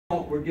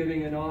We're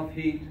giving enough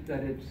heat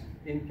that it's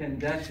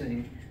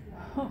incandescing.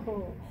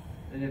 Oh.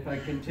 And if I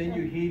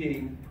continue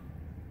heating,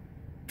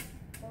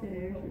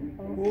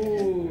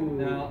 Ooh.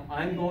 now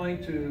I'm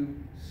going to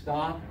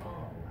stop,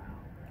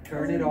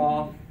 turn it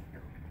off.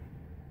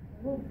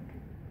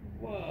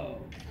 Whoa.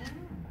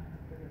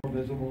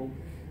 Visible.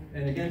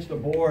 And against the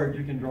board,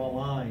 you can draw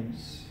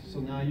lines. So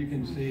now you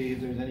can see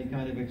if there's any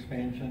kind of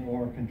expansion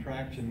or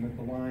contraction with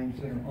the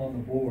lines that are on the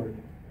board.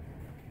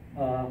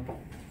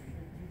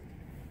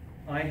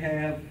 I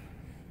have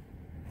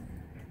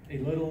a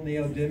little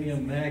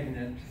neodymium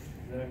magnet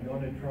that I'm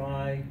going to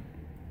try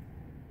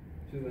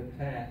to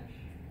attach.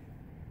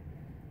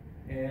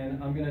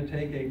 And I'm going to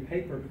take a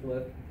paper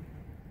clip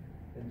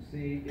and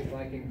see if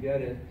I can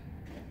get it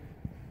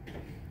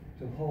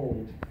to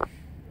hold.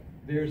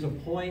 There's a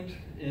point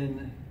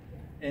in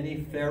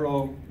any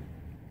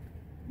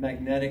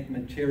ferromagnetic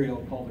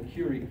material called a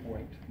Curie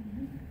point.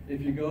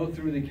 If you go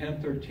through the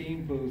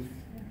Chem13 booth,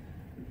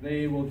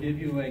 they will give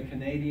you a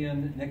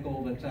Canadian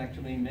nickel that's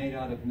actually made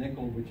out of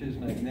nickel, which is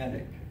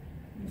magnetic.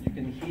 You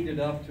can heat it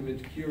up to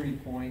its Curie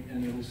point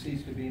and it will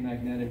cease to be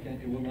magnetic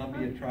and it will not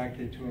be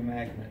attracted to a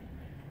magnet.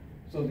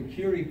 So the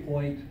Curie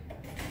point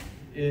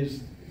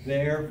is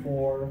there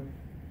for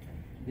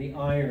the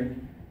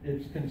iron.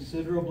 It's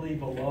considerably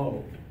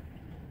below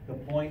the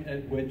point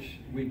at which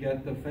we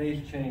get the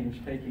phase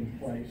change taking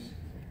place.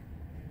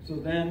 So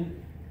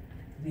then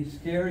the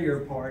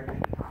scarier part,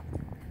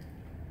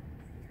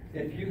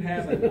 if you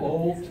have an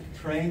old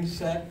train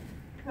set,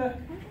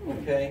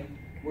 okay,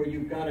 where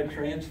you've got a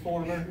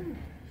transformer,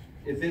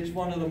 if it's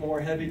one of the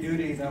more heavy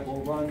duty that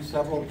will run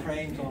several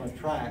trains on a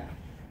track,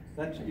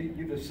 that's,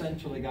 you've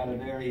essentially got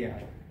an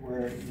area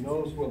where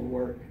those will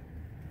work.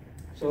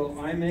 So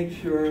I make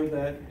sure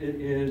that it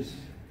is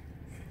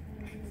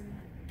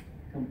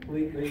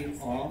completely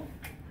off.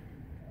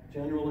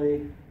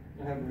 Generally,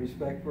 I have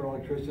respect for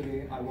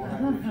electricity. I will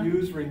have the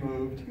fuse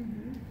removed.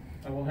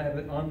 I will have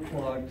it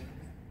unplugged,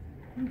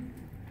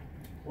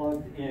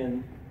 plugged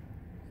in,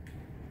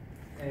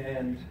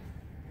 and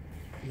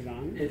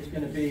it's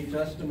going to be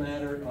just a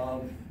matter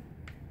of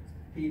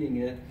heating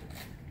it.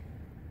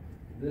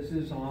 This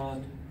is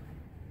on.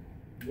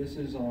 This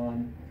is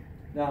on.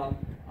 Now,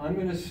 I'm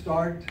going to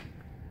start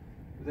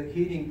the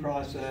heating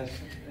process,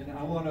 and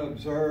I want to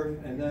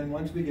observe, and then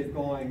once we get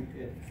going,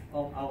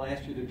 I'll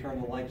ask you to turn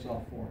the lights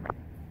off for me,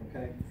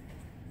 okay?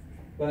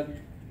 But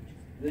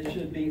this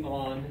should be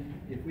on.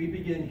 If we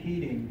begin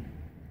heating,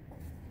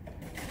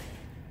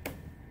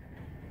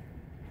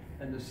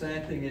 and the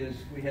sad thing is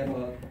we have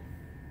a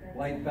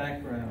white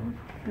background.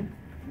 Can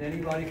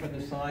anybody from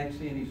the side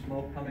see any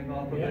smoke coming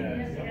off of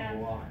it? Yeah.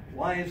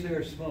 Why is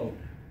there smoke?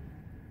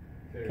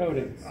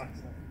 Coating.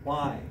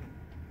 Why?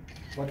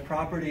 What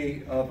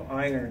property of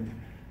iron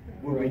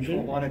would we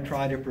want to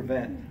try to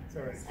prevent?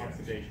 Sorry.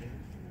 Oxidation.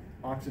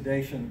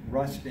 Oxidation,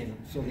 rusting.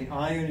 So the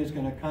iron is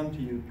going to come to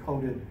you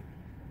coated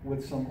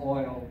with some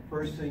oil.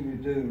 First thing you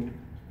do,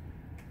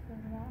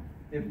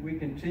 if we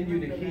continue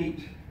to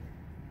heat.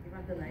 You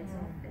want the lights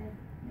off there?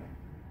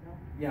 No?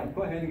 Yeah,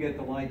 go ahead and get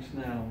the lights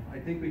now. I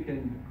think we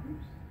can,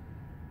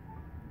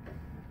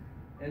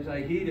 as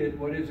I heat it,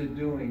 what is it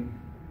doing?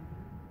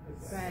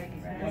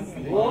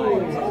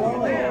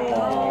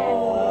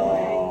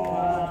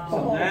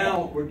 So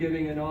now we're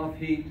giving enough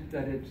heat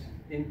that it's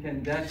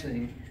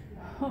incandescing.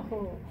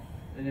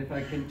 And if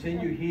I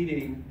continue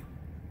heating,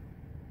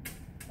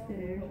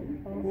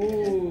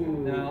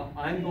 now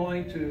I'm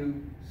going to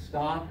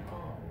stop,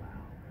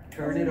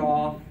 turn it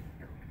off.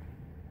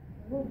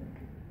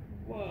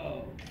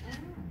 Whoa.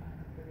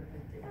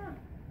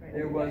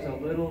 There was a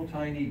little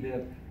tiny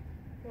dip.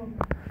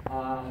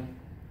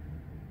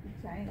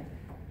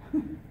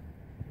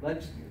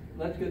 Let's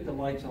get the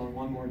lights on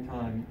one more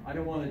time. I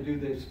don't want to do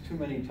this too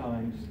many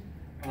times.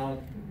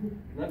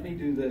 Let me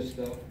do this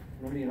though.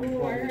 Let me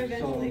unplug it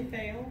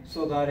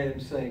so that I am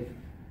safe.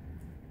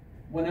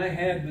 When I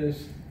have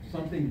this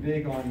something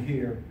big on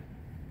here,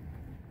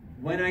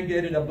 when I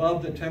get it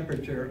above the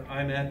temperature,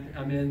 I'm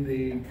in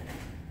the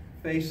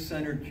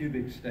face-centered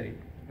cubic state,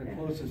 the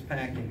closest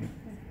packing.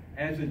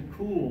 As it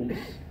cools,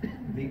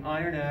 the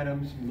iron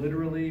atoms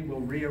literally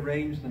will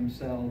rearrange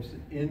themselves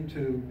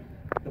into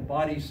the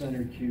body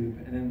center cube,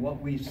 and then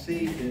what we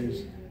see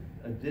is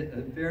a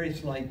very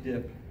slight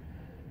dip.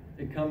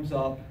 It comes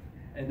up,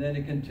 and then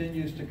it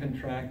continues to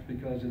contract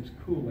because it's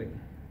cooling.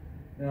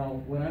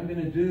 Now, what I'm going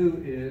to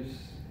do is,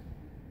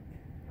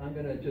 I'm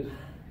going to just,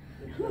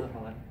 it's not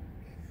hot,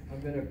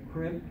 I'm going to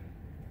crimp,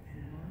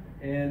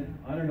 and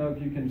I don't know if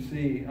you can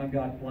see, I've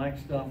got black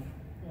stuff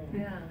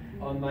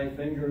on my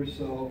fingers,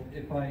 so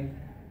if I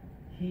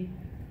heat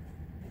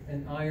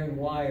an iron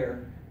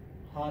wire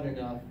hot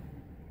enough,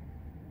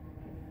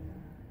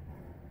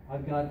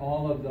 I've got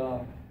all of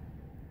the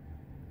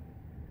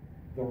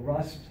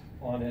rust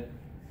on it.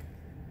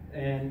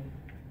 And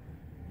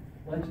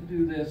let's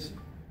do this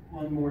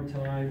one more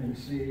time and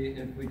see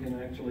if we can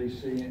actually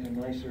see a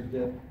nicer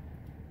dip.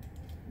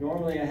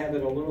 Normally I have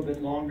it a little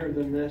bit longer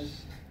than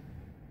this.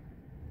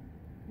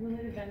 Will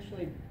it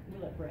eventually,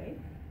 will it break?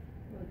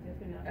 Will it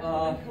dip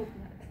enough?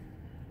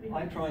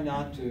 I try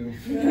not to.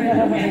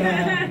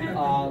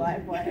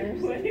 Live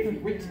wires.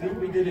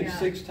 We did it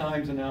 6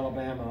 times in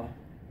Alabama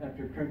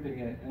after crimping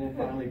it, and it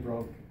finally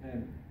broke,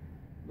 and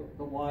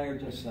the wire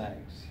just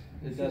sags.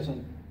 It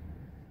doesn't.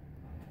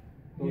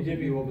 Those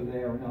of you over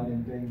there are not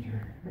in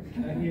danger.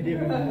 And you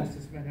didn't lost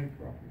its magnetic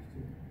properties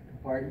too.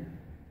 Pardon?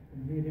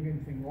 And you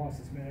didn't even lost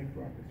its magnetic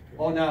properties.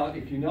 Oh, now,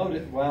 if you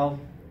notice, well,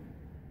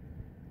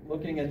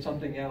 looking at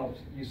something else,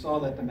 you saw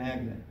that the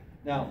magnet.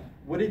 Now,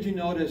 what did you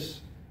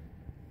notice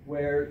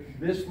where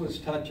this was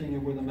touching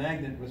and where the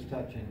magnet was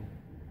touching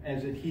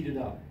as it heated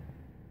up?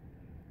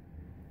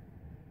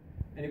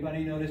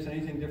 Anybody notice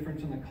anything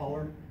different in the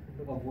color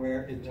of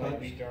where it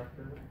touched?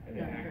 Darker. I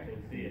didn't actually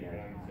see it, but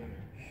I'm assuming.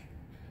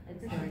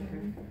 It's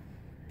darker.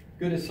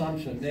 Good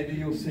assumption. Maybe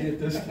you'll see it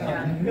this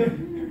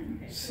time.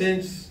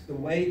 Since the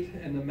weight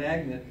and the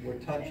magnet were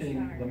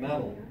touching the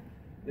metal,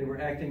 they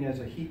were acting as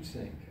a heat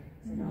sink.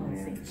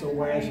 So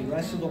whereas the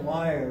rest of the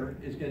wire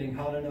is getting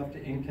hot enough to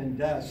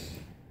incandesce,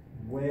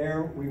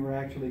 where we were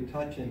actually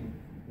touching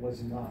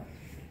was not.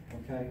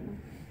 Okay?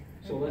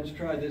 So let's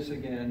try this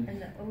again.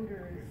 And the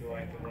odor is... Would you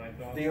like the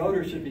lights off? The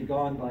odor should be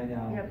gone by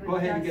now. Yeah, but Go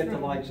ahead and that's get the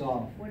from- lights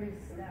off. What is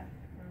that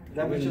from?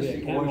 That was We're just gonna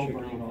the be at oil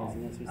chemistry burning off.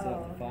 conference Unless we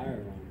set the fire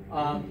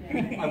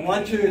on. I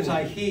want you, as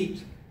I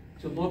heat,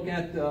 to look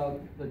at the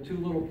 2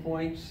 little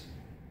points.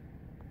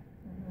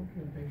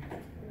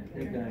 I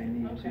think I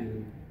need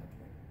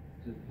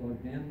to plug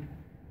in.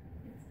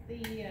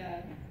 It's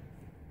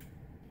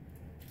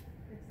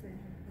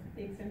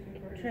the extension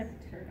cord is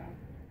turned off.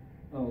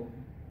 Oh,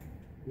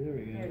 There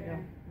we There you go. go.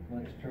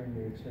 let's turn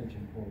the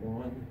extension cord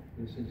on.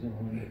 This is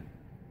on.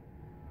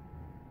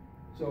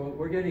 So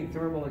we're getting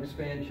thermal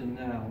expansion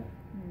now.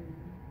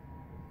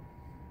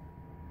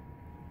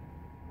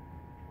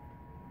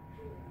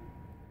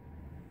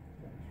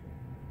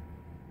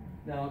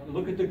 Now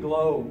look at the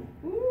globe.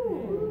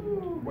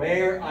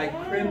 Where I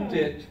crimped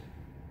it,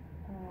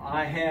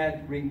 I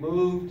had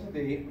removed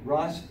the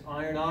rust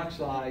iron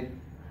oxide,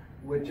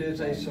 which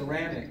is a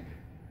ceramic.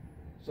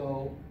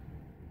 So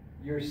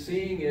you're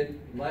seeing it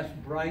less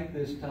bright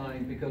this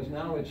time because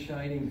now it's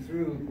shining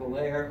through the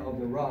layer of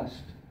the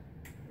rust.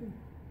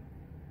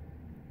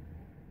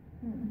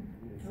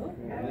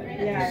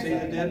 Yeah. You see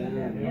the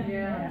dip?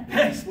 Yeah.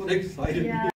 That's what excited me.